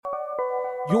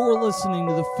You're listening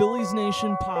to the Phillies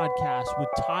Nation podcast with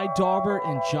Ty Daubert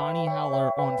and Johnny Heller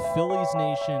on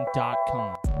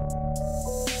PhilliesNation.com.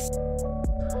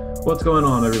 What's going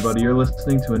on, everybody? You're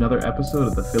listening to another episode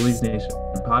of the Phillies Nation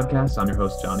podcast. I'm your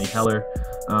host, Johnny Heller.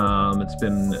 It's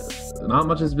been not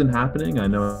much has been happening. I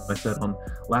know I said on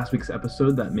last week's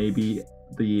episode that maybe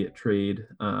the trade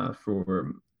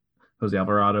for Jose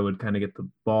Alvarado would kind of get the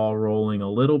ball rolling a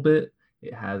little bit.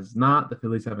 It has not. The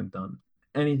Phillies haven't done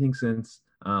anything since,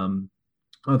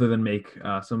 other than make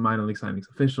some minor league signings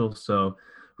official. So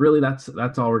really that's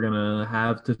all we're gonna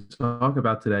have to talk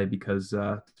about today, because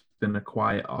it's been a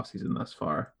quiet offseason thus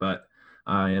far. But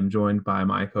I am joined by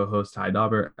my co-host Ty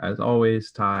Daubert. As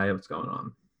always, Ty, what's going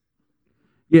on?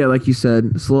 Yeah, like you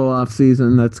said, slow off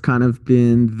season. That's kind of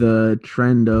been the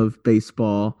trend of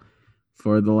baseball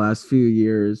for the last few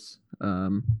years.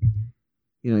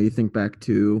 You think back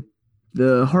to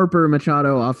the Harper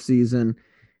Machado off season.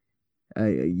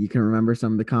 You can remember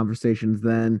some of the conversations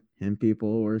then, and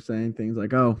people were saying things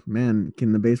like, "Oh man,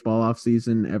 can the baseball off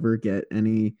season ever get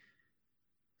any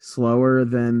slower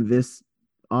than this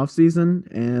off season?"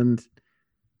 And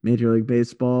Major League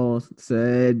Baseball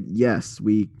said, yes,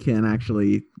 we can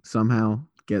actually somehow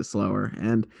get slower.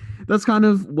 And that's kind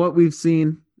of what we've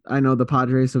seen. I know the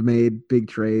Padres have made big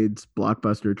trades,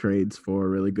 blockbuster trades for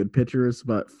really good pitchers,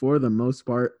 but for the most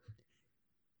part,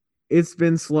 it's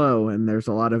been slow, and there's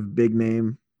a lot of big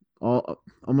name.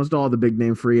 Almost all the big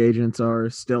name free agents are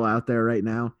still out there right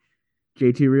now.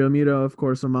 JT Realmuto, of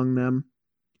course, among them.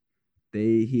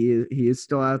 He is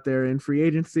still out there in free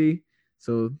agency.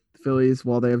 So the Phillies,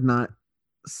 while they have not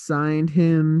signed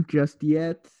him just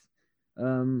yet,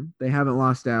 they haven't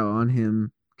lost out on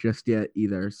him just yet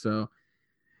either. So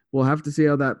we'll have to see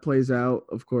how that plays out.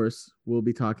 Of course, we'll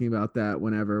be talking about that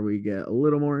whenever we get a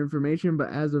little more information.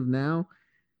 But as of now,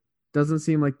 doesn't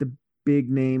seem like the big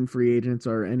name free agents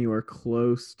are anywhere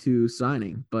close to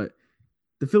signing. But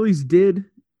the Phillies did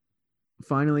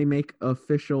finally make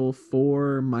official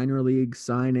 4 minor league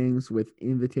signings with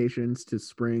invitations to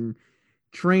spring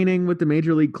training with the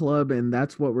Major League Club, and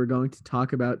that's what we're going to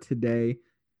talk about today.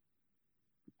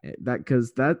 That's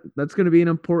going to be an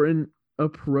important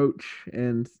approach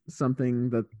and something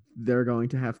that they're going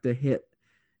to have to hit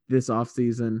this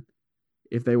offseason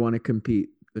if they want to compete.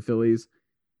 The Phillies,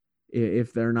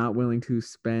 if they're not willing to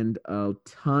spend a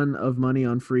ton of money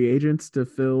on free agents to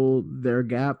fill their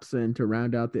gaps and to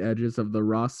round out the edges of the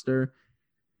roster,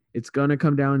 it's going to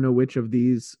come down to which of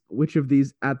these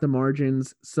at the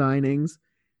margins signings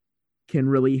can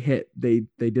really hit. They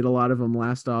did a lot of them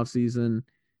last offseason,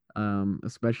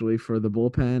 especially for the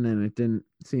bullpen, and it didn't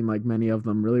seem like many of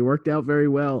them really worked out very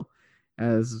well,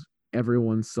 as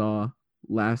everyone saw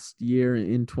last year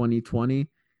in 2020.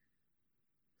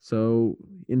 So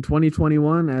in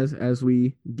 2021, as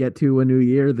we get to a new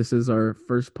year, this is our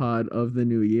first pod of the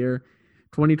new year.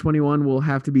 2021 will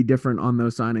have to be different on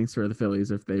those signings for the Phillies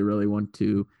if they really want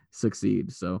to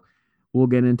succeed. So we'll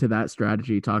get into that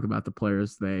strategy, talk about the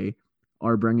players they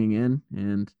are bringing in.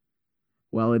 And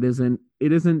while it isn't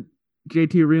JT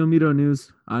Realmuto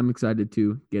news, I'm excited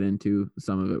to get into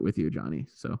some of it with you, Johnny.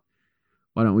 So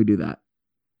why don't we do that?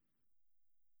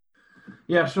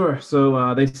 Yeah, sure.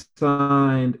 So they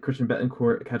signed Christian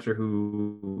Bettencourt, a catcher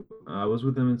who was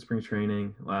with them in spring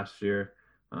training last year.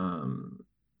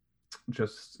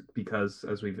 Just because,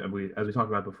 as we talked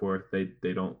about before,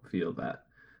 they don't feel that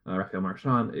Rafael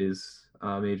Marchand is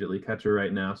a major league catcher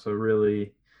right now. So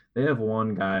really, they have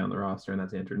one guy on the roster, and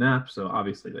that's Andrew Knapp. So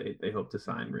obviously, they hope to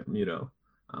sign Realmuto.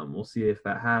 We'll see if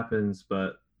that happens,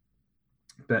 but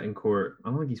Bettencourt, I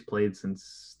don't think he's played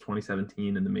since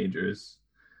 2017 in the majors.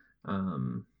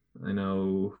 I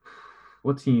know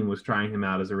what team was trying him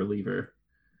out as a reliever.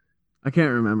 I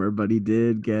can't remember, but he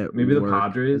did get maybe the work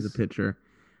Padres as a pitcher.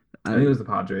 I think it was the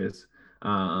Padres.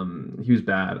 He was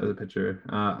bad as a pitcher.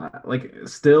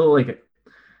 Still, it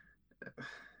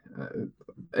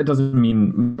doesn't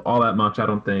mean all that much, I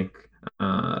don't think,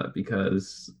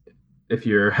 because if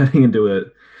you're heading into a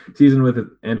season with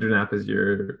Andrew Knapp as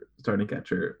your starting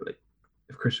catcher, like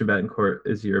if Christian Bettencourt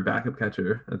is your backup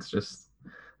catcher, that's just,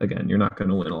 again, you're not going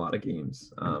to win a lot of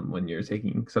games when you're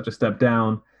taking such a step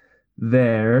down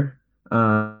there.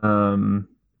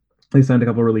 They signed a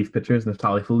couple of relief pitchers,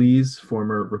 Neftali Feliz,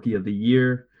 former Rookie of the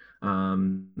Year,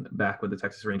 back with the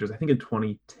Texas Rangers, I think in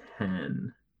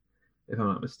 2010, if I'm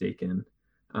not mistaken.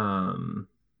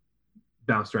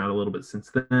 Bounced around a little bit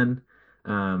since then.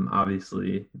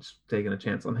 Obviously, just taking a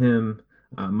chance on him.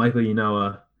 Michael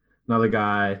Ynoa, another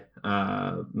guy,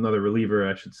 another reliever,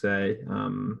 I should say.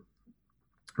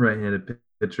 Right-handed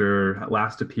pitcher,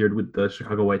 last appeared with the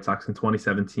Chicago White Sox in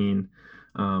 2017.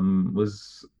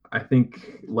 Was I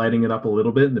think lighting it up a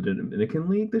little bit in the Dominican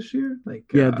League this year. Like,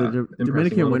 Yeah, the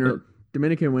impressing a little bit.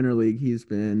 Dominican Winter League, he's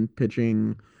been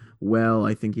pitching well.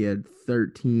 I think he had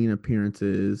 13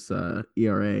 appearances,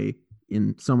 ERA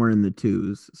in somewhere in the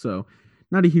twos. So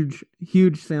not a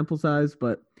huge sample size,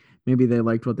 but maybe they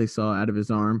liked what they saw out of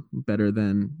his arm better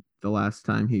than the last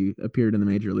time he appeared in the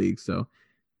major league. So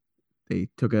they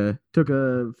took a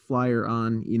flyer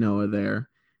on Enoa there.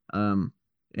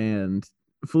 And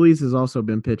Feliz has also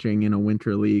been pitching in a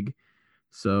winter league.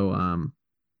 So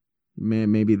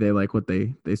maybe they like what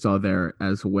they saw there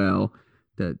as well.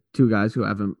 The two guys who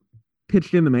haven't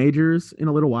pitched in the majors in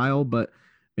a little while, but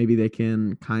maybe they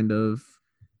can kind of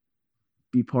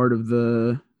be part of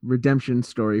the redemption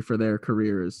story for their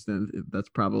careers. And that's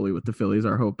probably what the Phillies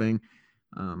are hoping.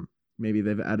 Maybe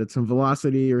they've added some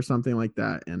velocity or something like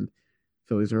that, and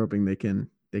Phillies are hoping they can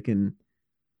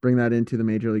bring that into the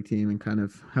major league team and kind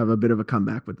of have a bit of a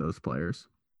comeback with those players.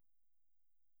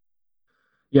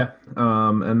 Yeah,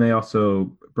 and they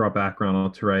also brought back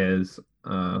Ronald Torreyes,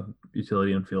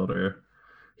 utility infielder.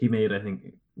 He made, I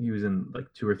think, he was in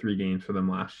like 2 or 3 games for them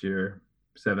last year,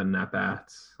 7 at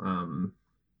bats.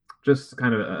 Just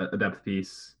kind of a depth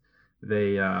piece.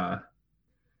 They,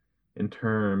 in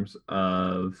terms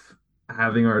of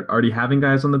already having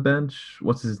guys on the bench,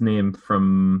 what's his name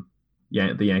from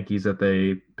the Yankees that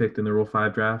they picked in the Rule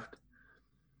 5 draft?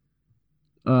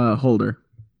 Holder.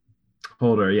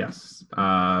 Holder, yes.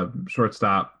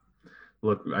 Shortstop.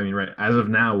 Look, I mean, right as of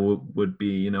now, would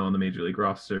be on the major league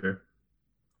roster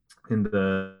in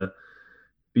the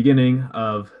beginning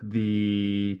of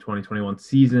the 2021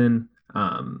 season.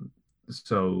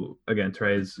 So again,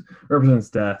 Torreyes represents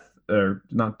depth.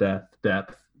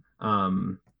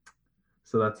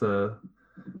 So that's a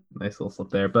nice little slip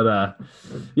there. But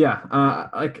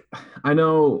like I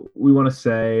know we want to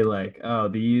say like, oh,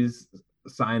 these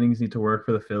signings need to work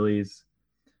for the Phillies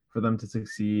for them to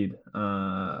succeed.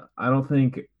 I don't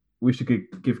think we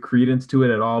should give credence to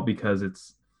it at all, because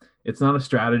it's not a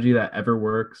strategy that ever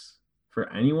works for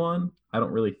anyone. I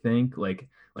don't really think like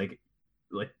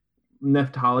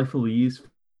Neftali Feliz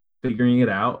figuring it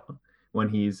out when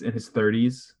he's in his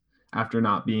 30s after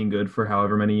not being good for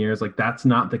however many years. Like, that's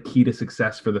not the key to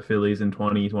success for the Phillies in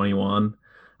 2021.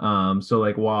 So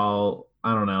like, while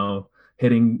I don't know,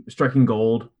 striking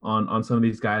gold on some of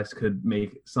these guys could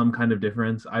make some kind of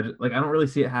difference, I don't really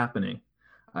see it happening.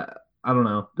 I don't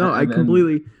know. No, I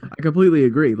completely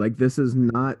agree. Like, this is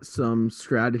not some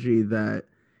strategy that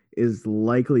is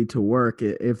likely to work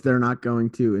if they're not going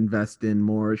to invest in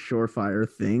more surefire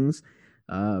things.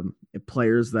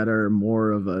 Players that are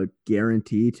more of a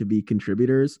guarantee to be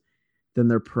contributors, then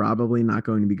they're probably not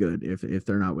going to be good if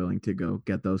they're not willing to go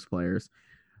get those players.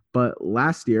 But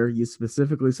last year, you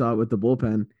specifically saw it with the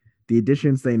bullpen. The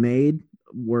additions they made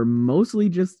were mostly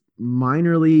just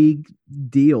minor league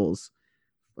deals.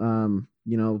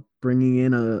 Bringing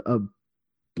in a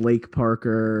Blake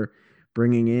Parker,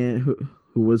 bringing in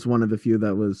who was one of the few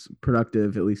that was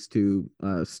productive, at least to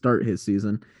start his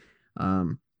season.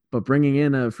 But bringing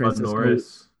in a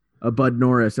Bud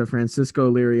Norris, a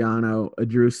Francisco Liriano, a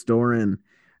Drew Storen,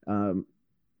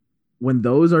 when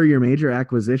those are your major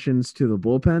acquisitions to the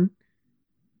bullpen,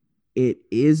 it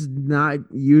is not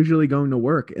usually going to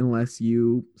work unless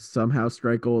you somehow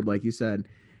strike gold, like you said.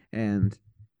 And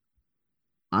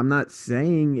I'm not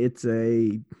saying it's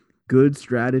a good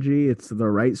strategy, it's the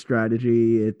right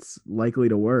strategy, it's likely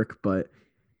to work, but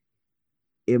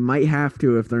it might have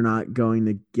to if they're not going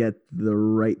to get the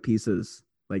right pieces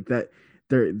like that.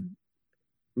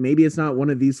 Maybe it's not one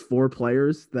of these 4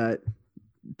 players that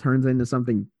turns into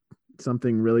something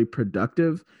really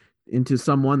productive, into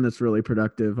someone that's really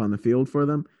productive on the field for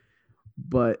them.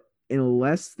 But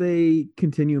unless they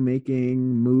continue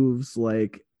making moves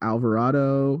like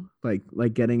Alvarado, like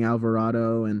getting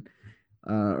Alvarado and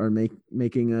or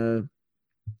making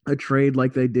a trade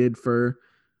like they did for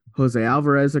Jose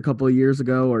Alvarez a couple of years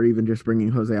ago, or even just bringing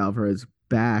Jose Alvarez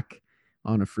back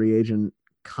on a free agent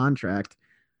contract,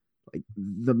 like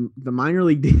the minor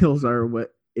league deals are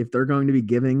what, if they're going to be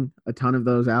giving a ton of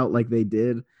those out like they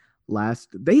did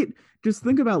just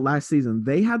think about last season.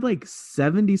 They had like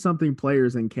 70 something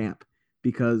players in camp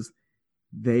because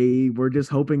they were just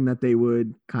hoping that they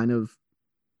would kind of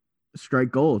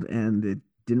strike gold, and it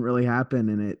didn't really happen.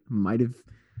 And it might've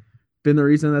been the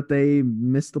reason that they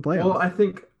missed the playoffs. Well,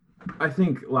 I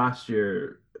think last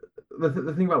year,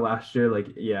 the thing about last year, like,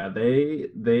 yeah,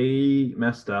 they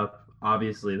messed up.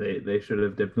 Obviously, they should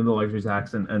have dipped into the luxury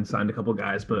tax and signed a couple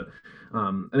guys. But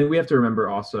I think we have to remember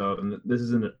also, and this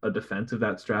isn't a defense of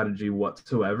that strategy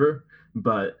whatsoever,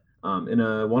 but in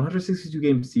a 162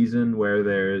 game season where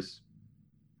there's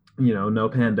no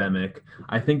pandemic.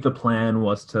 I think the plan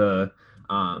was to,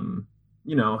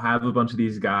 have a bunch of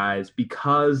these guys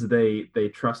because they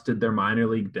trusted their minor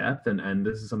league depth, and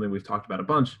this is something we've talked about a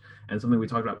bunch, and something we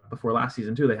talked about before last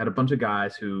season too. They had a bunch of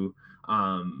guys who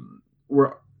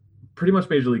were pretty much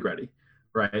major league ready,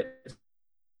 right?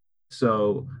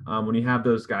 So when you have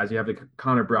those guys, you have the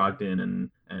Connor Brogdon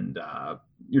and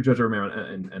your Jojo Romero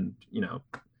and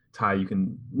Ty, you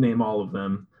can name all of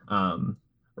them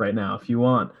right now if you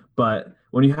want. But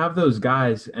when you have those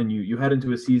guys and you head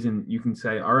into a season, you can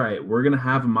say, all right, we're going to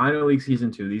have a minor league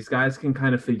season too. These guys can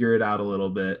kind of figure it out a little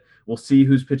bit. We'll see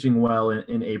who's pitching well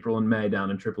in April and May down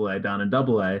in AAA, down in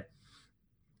AA,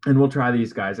 and we'll try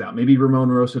these guys out. Maybe Ramon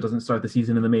Rosso doesn't start the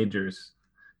season in the majors.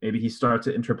 Maybe he starts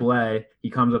it in AAA. He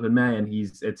comes up in May, and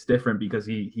it's different because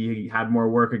he had more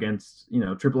work against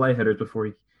AAA hitters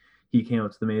before he came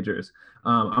up to the majors.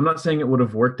 I'm not saying it would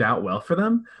have worked out well for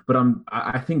them, but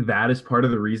I think that is part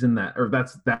of the reason that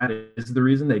is the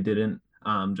reason they didn't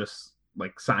just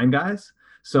like sign guys.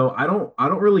 So I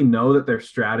don't really know that their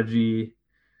strategy,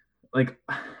 like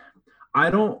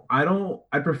I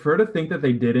prefer to think that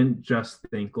they didn't just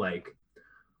think like,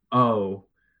 oh,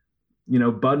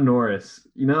 Bud Norris,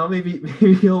 maybe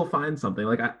he'll find something.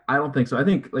 Like I don't think so. I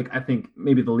think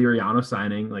maybe the Liriano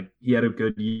signing, like he had a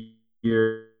good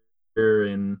year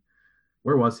in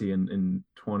where was he in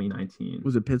 2019?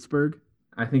 Was it Pittsburgh?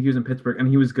 I think he was in Pittsburgh, and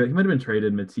he was good. He might have been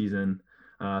traded midseason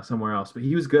somewhere else, but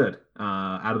he was good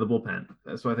out of the bullpen.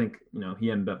 So I think he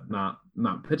ended up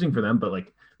not pitching for them, but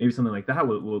like maybe something like that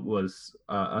was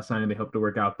a signing they hope to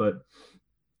work out. But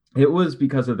it was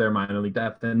because of their minor league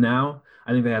depth, and now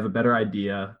I think they have a better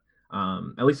idea,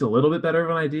 at least a little bit better of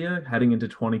an idea heading into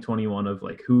 2021 of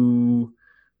like who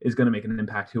is going to make an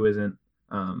impact, who isn't.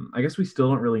 I guess we still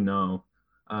don't really know.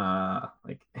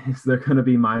 Like, is there going to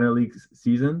be minor league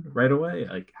season right away?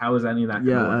 Like, how is any of that?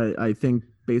 Yeah, I think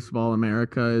Baseball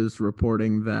America is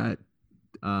reporting that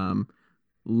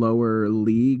lower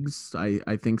leagues,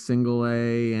 I think single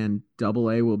A and double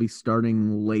A will be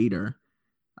starting later.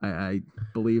 I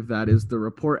believe that is the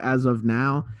report as of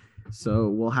now. So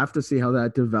we'll have to see how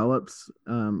that develops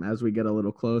as we get a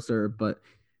little closer. But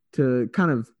to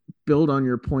kind of build on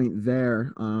your point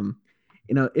there,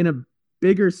 in a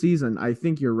bigger season, I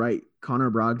think you're right.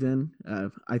 Connor Brogdon,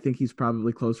 I think he's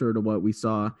probably closer to what we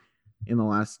saw in the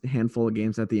last handful of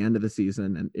games at the end of the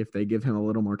season. And if they give him a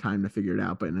little more time to figure it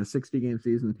out, but in a 60-game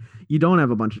season, you don't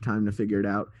have a bunch of time to figure it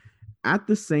out. At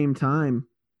the same time,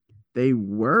 they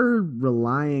were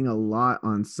relying a lot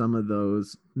on some of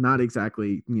those, not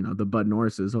exactly, the Bud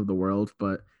Norrises of the world,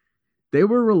 but they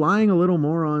were relying a little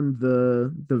more on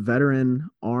the veteran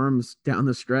arms down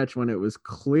the stretch when it was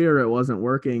clear it wasn't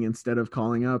working, instead of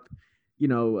calling up,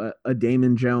 a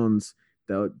Damon Jones.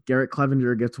 Though Garrett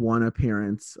Clevenger gets one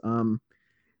appearance.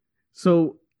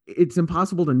 So it's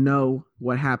impossible to know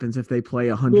what happens if they play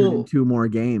 102 more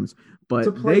games, but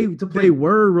they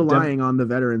were relying on the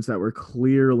veterans that were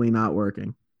clearly not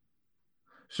working.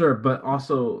 Sure, but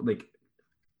also like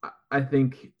I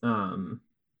think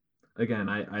again,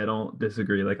 I don't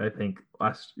disagree. Like I think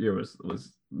last year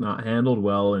was not handled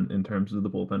well in terms of the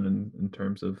bullpen and in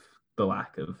terms of the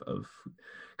lack of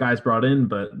guys brought in,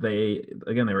 but they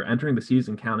were entering the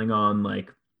season counting on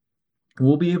like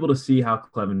we'll be able to see how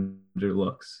Clevenger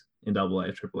looks in AA,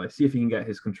 AAA, see if he can get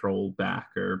his control back,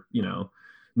 or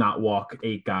not walk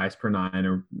 8 guys per 9,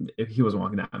 or if he wasn't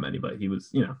walking that many, but he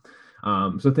was,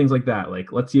 so things like that.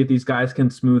 Like let's see if these guys can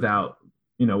smooth out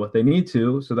what they need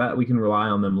to, so that we can rely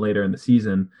on them later in the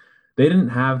season. They didn't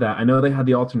have that. I know they had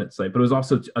the alternate site, but it was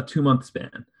also a 2-month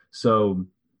span. So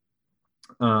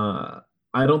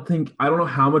I don't know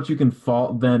how much you can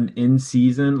fault them in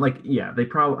season. Like, yeah, they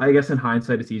probably, I guess in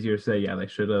hindsight, it's easier to say, yeah, they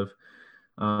should have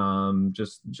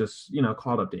just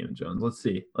called up Damon Jones. Let's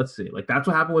see. Like that's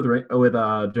what happened with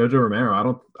Jojo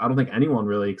Romero. I don't think anyone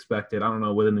really expected, I don't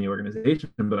know within the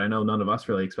organization, but I know none of us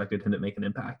really expected him to make an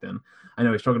impact. And I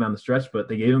know he struggled down the stretch, but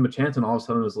they gave him a chance, and all of a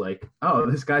sudden it was like, oh,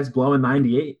 this guy's blowing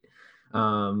 98.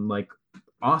 Like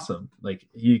awesome. Like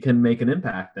he can make an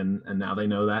impact, and now they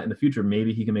know that in the future,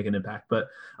 maybe he can make an impact. But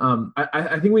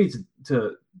I think we need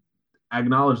to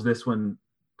acknowledge this when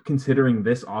considering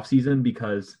this offseason,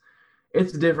 because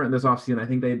it's different this offseason. I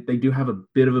think they do have a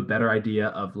bit of a better idea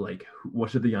of like what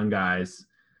should the young guys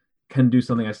can do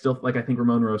something. I still like, I think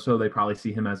Ramon Rosso, they probably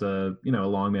see him as a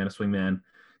long man, a swing man,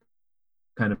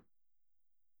 kind of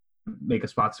make a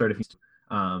spot start if he's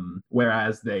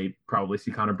whereas they probably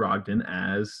see Connor Brogdon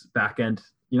as back end,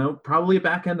 probably a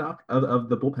back end of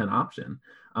the bullpen option.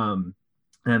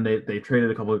 And they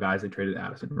traded a couple of guys. They traded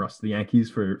Addison Russ to the Yankees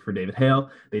for David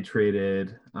Hale. They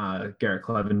traded Garrett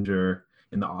Clevenger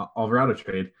in the Alvarado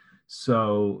trade.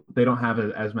 So they don't have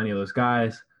as many of those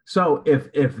guys. So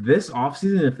if this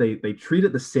offseason, if they treat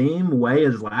it the same way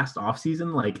as last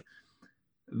offseason, like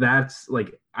that's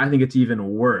like I think it's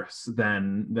even worse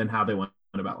than how they went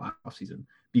about last offseason,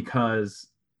 because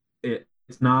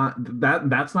it's not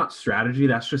that's not strategy.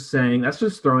 That's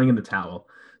just throwing in the towel.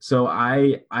 So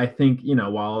I think,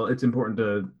 while it's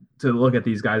important to look at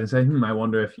these guys and say, I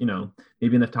wonder if,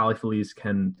 maybe Neftali Feliz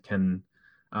can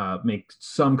make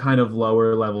some kind of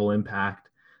lower level impact.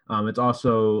 It's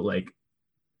also like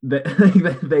they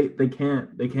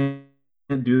can't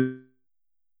do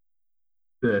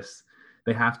this.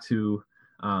 They have to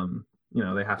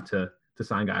they have to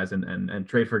sign guys and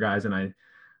trade for guys. And I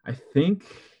think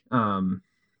oh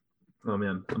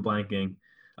man, I'm blanking.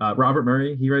 Robert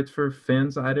Murray, he writes for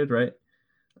Fansided, right?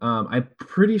 I'm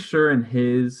pretty sure it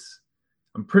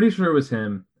was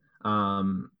him.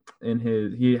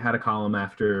 He had a column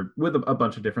after with a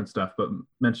bunch of different stuff, but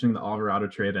mentioning the Alvarado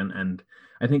trade, and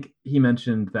I think he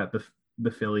mentioned that the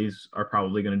Phillies are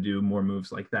probably going to do more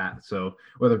moves like that. So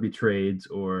whether it be trades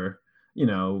or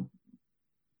your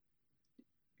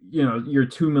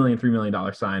 $2 million, $3 million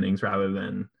signings rather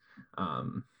than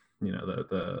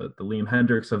the Liam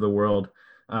Hendricks of the world.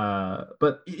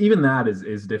 But even that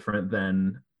is different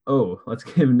than, let's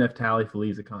give Neftali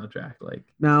Feliz a contract. Like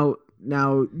now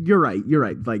you're right.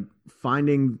 Like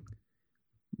finding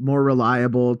more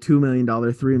reliable $2 million,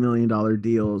 $3 million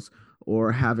deals,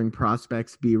 or having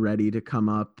prospects be ready to come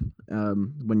up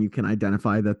when you can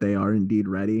identify that they are indeed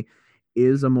ready,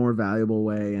 is a more valuable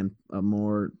way and a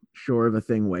more sure of a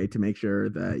thing way to make sure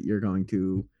that you're going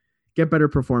to get better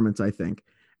performance, I think.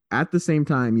 At the same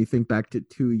time, you think back to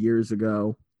 2 years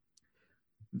ago,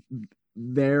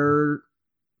 there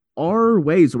are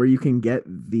ways where you can get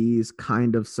these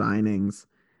kind of signings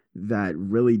that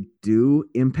really do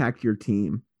impact your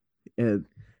team. You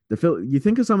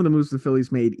think of some of the moves the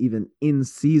Phillies made even in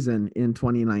season in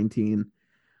 2019.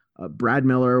 Brad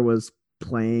Miller was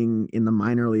playing in the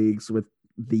minor leagues with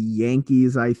the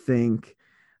Yankees, I think.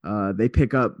 They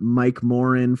pick up Mike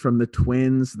Morin from the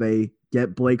Twins. They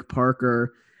get Blake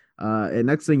Parker. And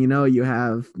next thing you know, you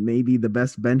have maybe the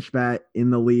best bench bat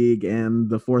in the league and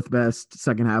the fourth best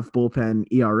second half bullpen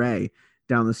ERA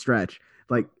down the stretch.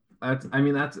 Like that's if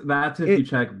you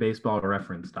check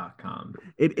baseballreference.com.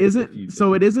 It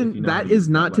isn't. That is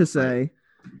not to say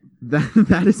that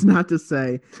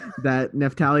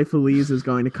Neftali Feliz is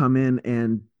going to come in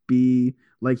and be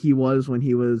like he was when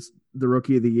he was the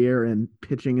Rookie of the Year and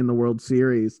pitching in the World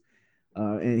Series.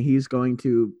 And he's going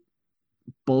to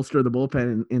bolster the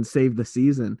bullpen and save the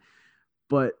season.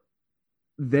 But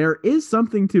there is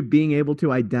something to being able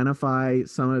to identify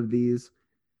some of these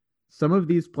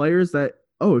players that,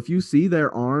 if you see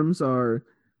their arms are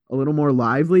a little more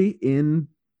lively in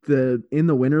the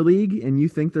winter league and you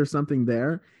think there's something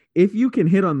there, if you can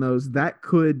hit on those, that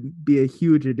could be a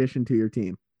huge addition to your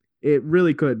team. It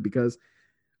really could, because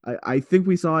I think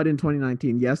we saw it in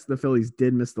 2019. Yes, the Phillies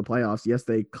did miss the playoffs. Yes,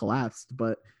 they collapsed,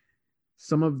 but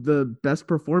some of the best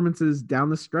performances down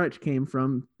the stretch came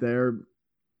from their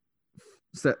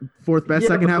fourth best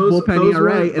second half bullpen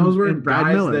ERA and Brad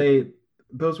Miller.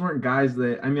 Those weren't guys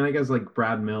that, I guess like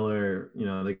Brad Miller,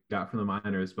 they got from the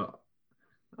minors, but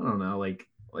I don't know, like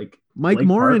Mike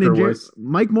Morin and Blake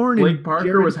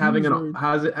Parker was having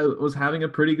a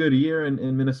pretty good year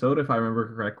in Minnesota, if I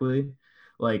remember correctly.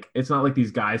 Like, it's not like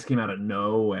these guys came out of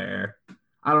nowhere.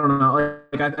 I don't know.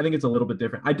 Like I think it's a little bit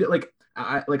different.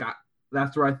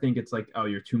 That's where I think it's like,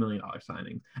 your $2 million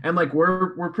signing, and like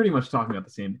we're pretty much talking about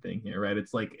the same thing here, right?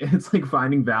 It's like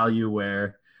finding value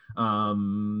where,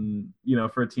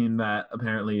 for a team that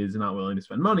apparently is not willing to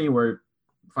spend money, we're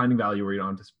finding value where you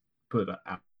don't have to put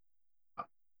out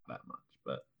that much.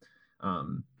 But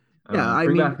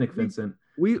bring back Nick Vincent.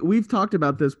 We've talked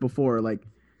about this before. Like,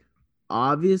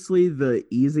 obviously, the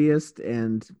easiest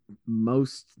and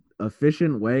most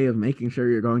efficient way of making sure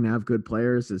you're going to have good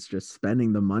players is just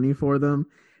spending the money for them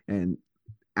and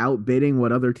outbidding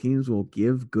what other teams will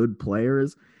give good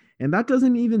players. And that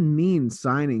doesn't even mean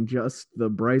signing just the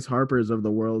Bryce Harpers of the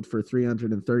world for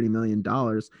 $330 million.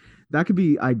 That could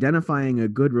be identifying a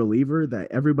good reliever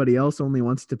that everybody else only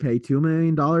wants to pay $2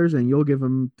 million, and you'll give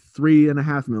them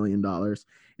 $3.5 million.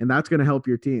 And that's going to help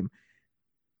your team.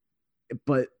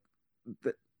 But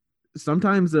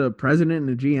sometimes the president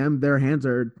and the GM, their hands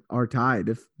are tied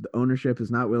if the ownership is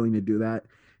not willing to do that.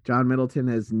 John Middleton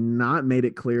has not made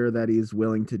it clear that he's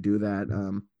willing to do that.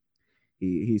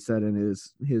 He said in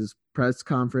his press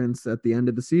conference at the end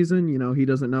of the season, he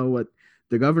doesn't know what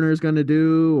the governor is going to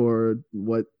do or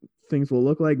what things will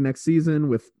look like next season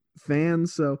with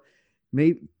fans. So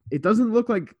maybe it doesn't look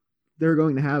like they're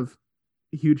going to have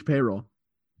a huge payroll.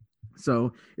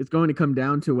 So it's going to come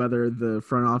down to whether the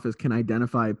front office can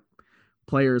identify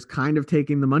players kind of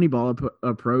taking the Moneyball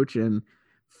approach and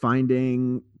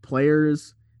finding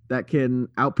players that can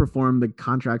outperform the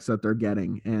contracts that they're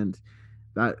getting. And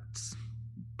that's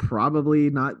probably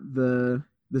not the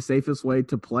safest way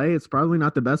to play. It's probably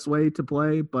not the best way to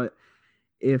play, but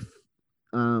if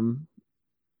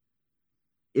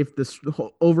the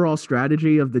overall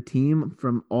strategy of the team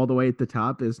from all the way at the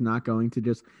top is not going to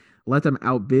just let them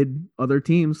outbid other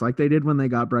teams like they did when they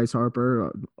got Bryce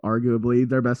Harper, arguably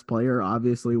their best player,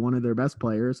 obviously one of their best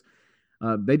players.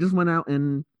 They just went out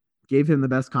and gave him the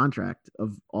best contract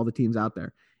of all the teams out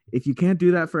there. If you can't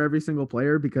do that for every single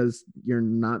player because you're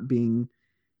not being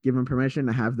given permission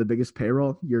to have the biggest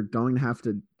payroll, you're going to have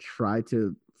to try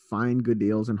to find good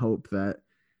deals and hope that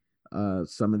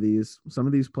some of these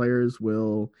players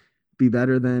will be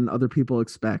better than other people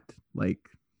expect.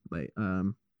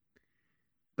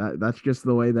 That's just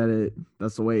the way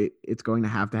that's the way it's going to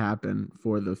happen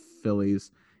for the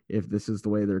Phillies if this is the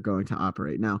way they're going to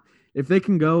operate. Now, if they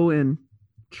can go and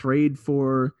trade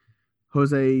for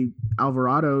Jose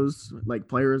Alvarado's, like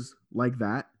players like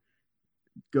that,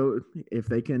 if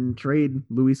they can trade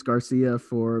Luis Garcia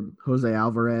for Jose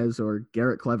Alvarez or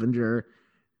Garrett Clevenger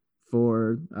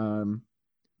for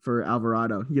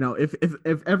Alvarado, if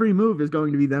every move is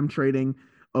going to be them trading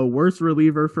a worse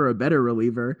reliever for a better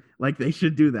reliever, like they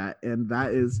should do that. And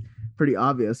that is pretty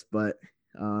obvious, but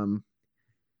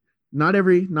not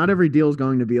every deal is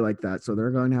going to be like that. So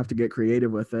they're going to have to get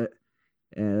creative with it.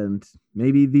 And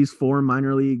maybe these 4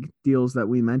 minor league deals that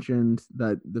we mentioned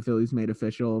that the Phillies made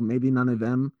official, maybe none of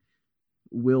them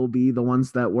will be the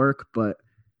ones that work. But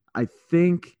I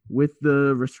think with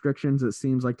the restrictions, it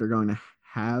seems like they're going to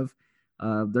have,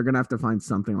 they're going to have to find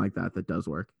something like that does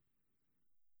work.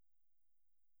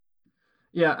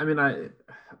 Yeah, I mean,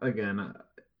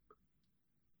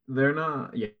 they're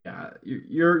not. Yeah,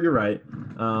 you're right.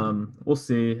 We'll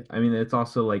see. I mean, it's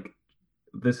also like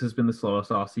this has been the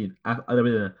slowest off season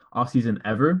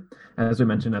ever, as we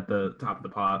mentioned at the top of the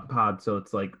pod. So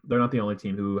it's like they're not the only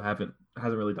team who hasn't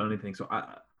really done anything. So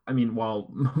I mean, while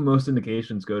most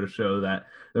indications go to show that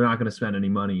they're not going to spend any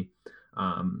money,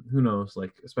 who knows?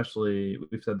 Like, especially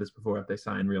we've said this before, if they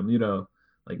sign Real Muto,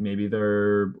 like maybe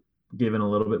they're given a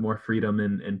little bit more freedom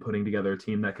in putting together a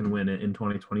team that can win it in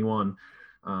 2021,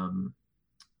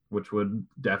 which would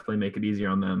definitely make it easier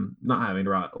on them not having to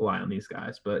rely on these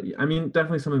guys. But I mean,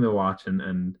 definitely something to watch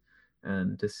and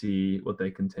to see what they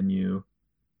continue,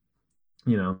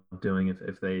 doing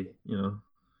if they,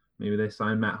 maybe they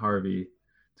sign Matt Harvey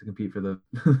to compete for the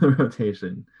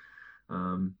rotation.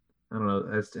 I don't know.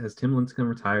 Has Tim Lincecum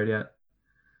retired yet?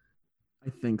 I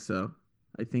think so.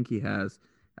 I think he has.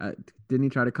 Didn't he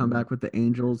try to come back with the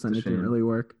Angels and it didn't really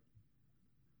work?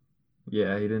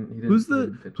 Yeah, he didn't. Who's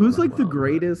like the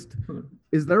greatest?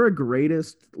 Is there a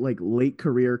greatest like late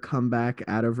career comeback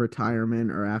out of retirement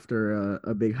or after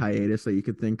a big hiatus that you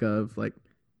could think of? Like,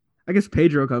 I guess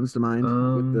Pedro comes to mind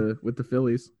with the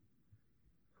Phillies.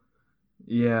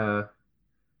 Yeah,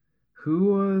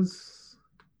 who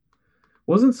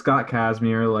wasn't Scott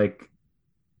Kazmir like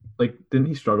didn't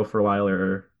he struggle for a while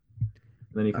or?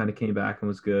 Then he kind of came back and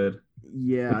was good.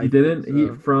 Yeah, he didn't. So. He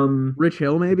from Rich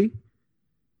Hill maybe.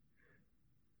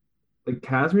 Like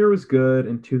Kazmir was good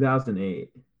in 2008,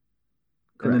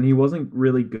 and then he wasn't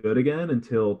really good again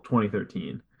until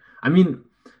 2013. I mean,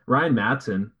 Ryan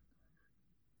Madson.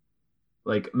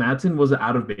 Like Madson was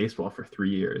out of baseball for 3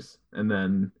 years, and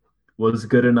then was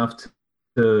good enough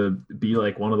to be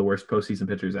like one of the worst postseason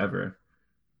pitchers ever.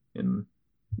 And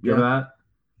remember that?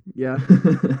 Yeah.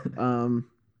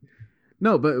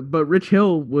 No, but Rich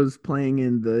Hill was playing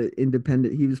in the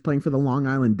independent. He was playing for the Long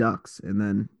Island Ducks, and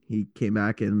then he came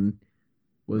back and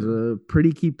was a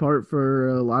pretty key part for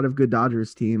a lot of good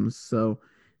Dodgers teams. So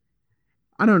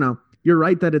I don't know. You're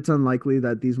right that it's unlikely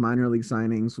that these minor league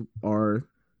signings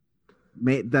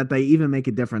that they even make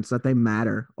a difference, that they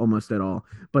matter almost at all.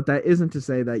 But that isn't to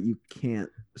say that you can't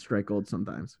strike gold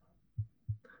sometimes.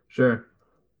 Sure.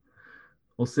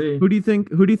 We'll see. Who do you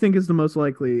think is the most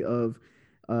likely of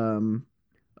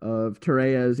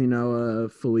Torreyes,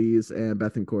 Feliz, and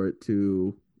Bethancourt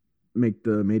to make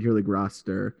the major league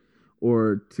roster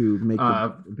or to make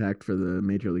the impact for the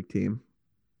major league team?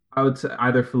 I would say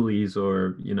either Feliz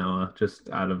or just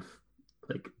out of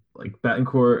like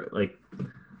Bethancourt. Like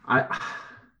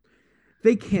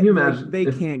they can't. Can you imagine? They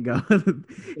can't go.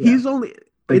 He's only.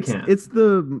 Can't. It's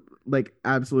the like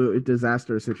absolute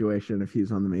disaster situation if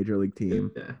he's on the major league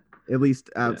team. Yeah. At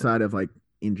least outside of like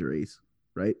injuries,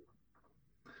 right?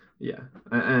 Yeah,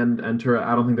 and I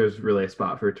don't think there's really a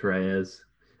spot for Torreyes.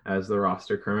 as the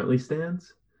roster currently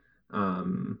stands.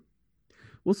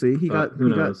 We'll see. But who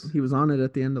knows? He was on it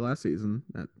at the end of last season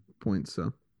at points.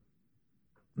 So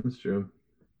That's true.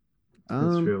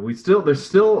 That's true. There's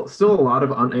still a lot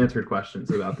of unanswered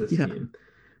questions about this team.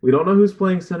 We don't know who's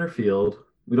playing center field.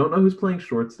 We don't know who's playing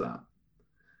shortstop.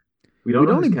 We don't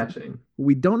know who's catching.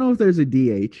 We don't know if there's a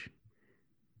DH.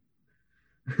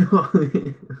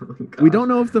 We don't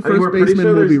know if the first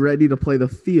baseman will be ready to play the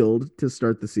field to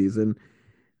start the season.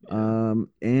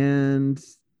 And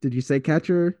did you say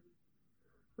catcher?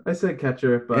 I said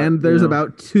catcher, but and there's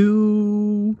about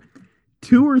two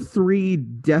or three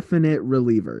definite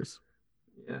relievers.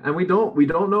 Yeah, and we don't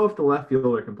know if the left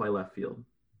fielder can play left field.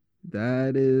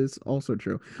 That is also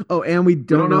true. Oh, and we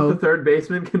don't know if the third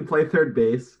baseman can play third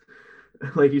base.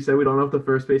 Like you said, we don't know if the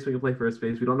first baseman can play first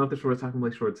base. We don't know if the shortstop can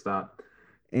play shortstop.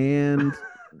 And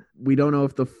we don't know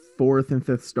if the fourth and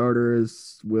fifth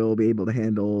starters will be able to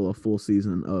handle a full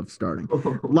season of starting.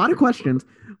 A lot of questions,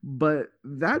 but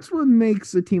that's what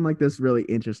makes a team like this really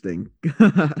interesting.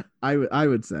 I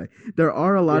would say there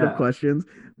are a lot of questions,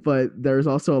 but there's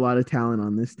also a lot of talent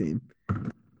on this team.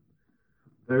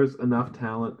 There's enough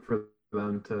talent for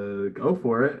them to go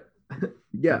for it.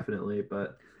 Yeah, definitely.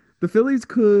 But the Phillies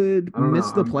could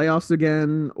miss the playoffs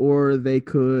again, or they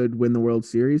could win the World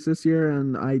Series this year,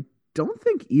 and I don't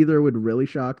think either would really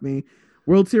shock me.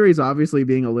 World Series obviously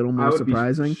being a little more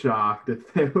surprising. I would be shocked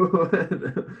if they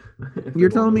would. You're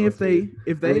telling me if they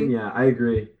yeah, I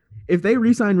agree. If they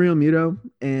re-sign Realmuto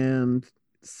and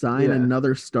sign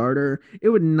another starter, it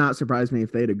would not surprise me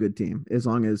if they had a good team, as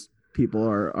long as people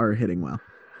are hitting well.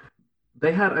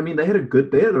 They had a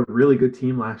really good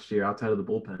team last year outside of the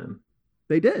bullpen.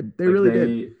 They did. They really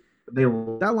did. That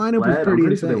lineup was pretty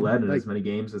insane. Sure they led in as many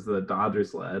games as the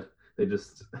Dodgers led. They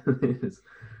just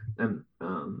and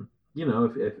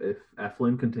if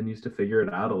Eflin continues to figure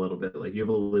it out a little bit, like you have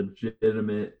a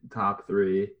legitimate top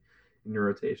three in your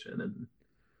rotation,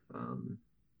 and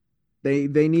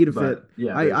they need a fit.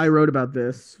 Yeah, I wrote about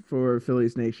this for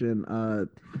Phillies Nation.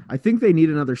 I think they need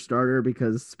another starter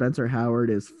because Spencer Howard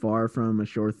is far from a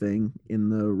sure thing in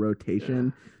the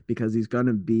rotation because he's going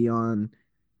to be on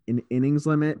an innings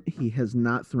limit. He has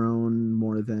not thrown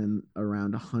more than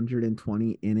around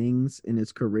 120 innings in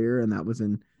his career, and that was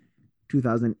in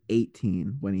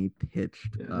 2018 when he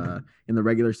pitched in the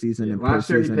regular season and last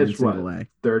year he pitched Single A.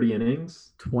 30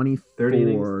 innings? 24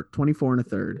 and a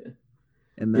third. Yeah.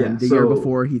 And then the year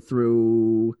before he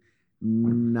threw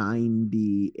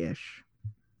 90-ish.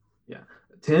 Yeah.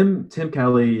 Tim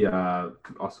Kelly,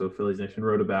 also Phillies Nation,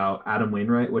 wrote about Adam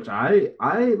Wainwright, which I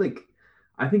like.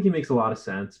 I think he makes a lot of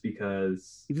sense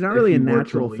because he's not really a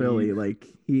natural Philly. Like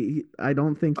I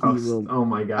don't think he will. Oh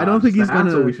my god! I don't think he's going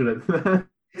to. What we should have.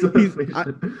 I don't think he's going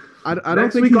to.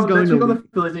 Next week on the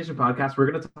Phillies Nation podcast,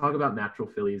 we're going to talk about natural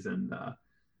Phillies and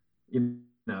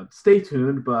stay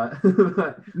tuned. But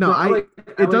no,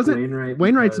 it doesn't.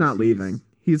 Wainwright's not leaving.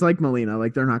 He's like Molina.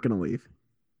 Like they're not going to leave.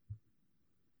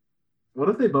 What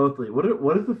if they both leave? What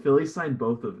if the Phillies sign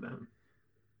both of them?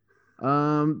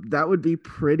 That would be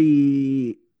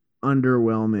pretty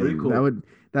underwhelming. Pretty cool.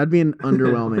 That'd be an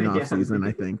underwhelming offseason,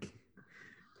 I think.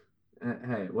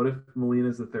 Hey, what if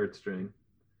Molina's the third string?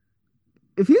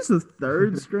 If he's the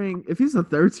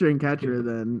third string catcher,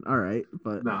 then all right.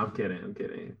 But no, I'm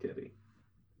kidding.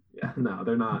 Yeah, no,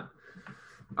 they're not.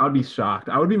 I would be shocked.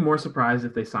 I would be more surprised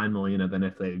if they signed Molina than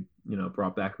if they,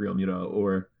 brought back Realmuto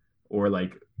or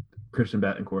like Christian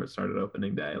Betancourt started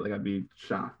opening day. Like I'd be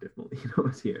shocked if Molina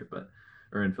was here,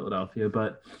 or in Philadelphia.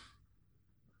 But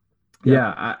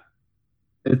I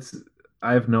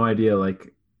have no idea.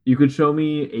 Like you could show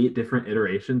me 8 different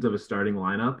iterations of a starting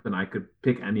lineup, and I could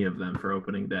pick any of them for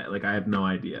opening day. Like I have no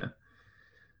idea.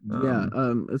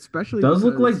 Especially does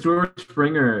look like George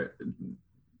Springer.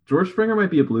 George Springer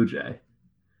might be a Blue Jay,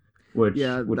 which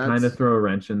would kind of throw a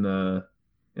wrench in the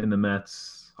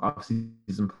Mets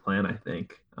offseason plan, I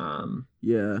think.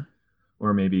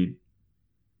 Or maybe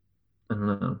I don't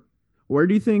know. Where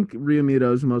do you think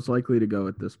Realmuto is most likely to go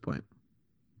at this point?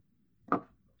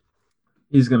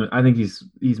 I think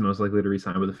he's most likely to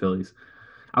re-sign with the Phillies.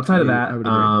 Outside of that,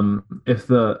 if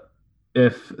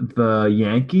the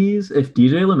Yankees, if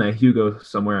DJ LeMahieu goes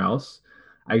somewhere else,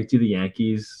 I could see the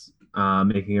Yankees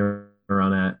making a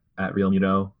run at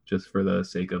Realmuto just for the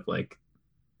sake of like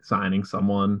signing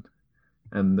someone,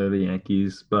 and they're the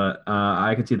Yankees. But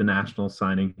I could see the Nationals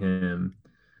signing him.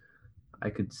 I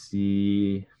could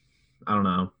see, I don't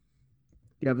know.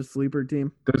 You have a sleeper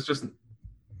team? There's just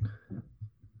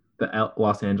the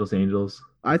Los Angeles Angels.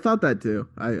 I thought that too.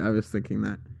 I was thinking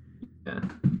that. Yeah.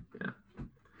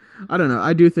 I don't know.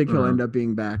 I do think he'll Uh-huh. end up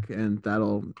being back, and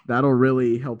that'll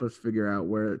really help us figure out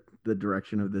where the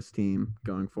direction of this team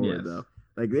going forward. Yes. Though,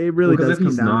 like it really Because does if come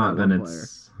he's down not, to that then one player.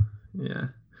 yeah,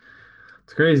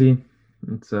 it's crazy.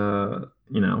 It's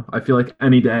I feel like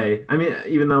any day. I mean,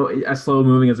 even though as slow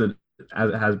moving as it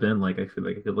has been, like I feel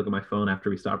like I could look at my phone after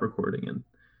we stop recording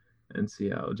and see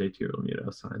how JT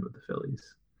Realmuto signed with the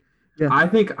Phillies. Yeah. I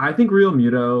think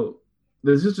Realmuto.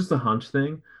 This is just a hunch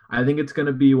thing. I think it's going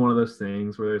to be one of those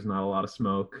things where there's not a lot of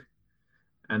smoke,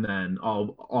 and then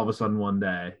all of a sudden one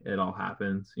day it all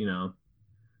happens. You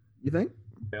think?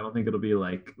 I don't think it'll be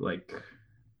like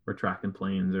we're tracking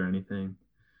planes or anything.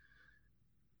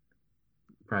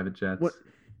 Private jets. What?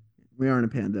 We are in a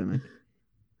pandemic.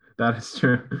 That is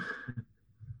true.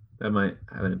 That might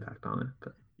have an impact on it,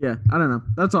 but yeah, I don't know.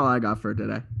 That's all I got for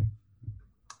today.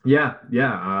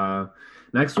 Yeah.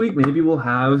 Next week maybe we'll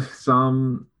have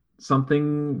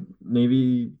something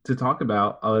maybe to talk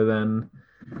about other than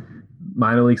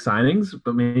minor league signings,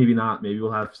 but maybe not. Maybe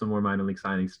we'll have some more minor league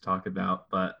signings to talk about.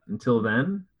 But until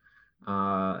then,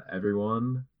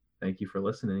 everyone, thank you for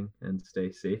listening and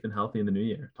stay safe and healthy in the new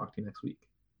year. Talk to you next week.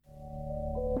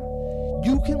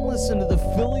 You can listen to the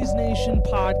Phillies Nation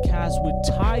podcast with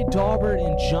Ty Daubert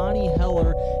and Johnny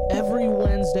Heller every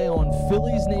Wednesday on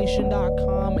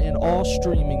PhilliesNation.com and all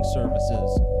streaming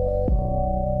services.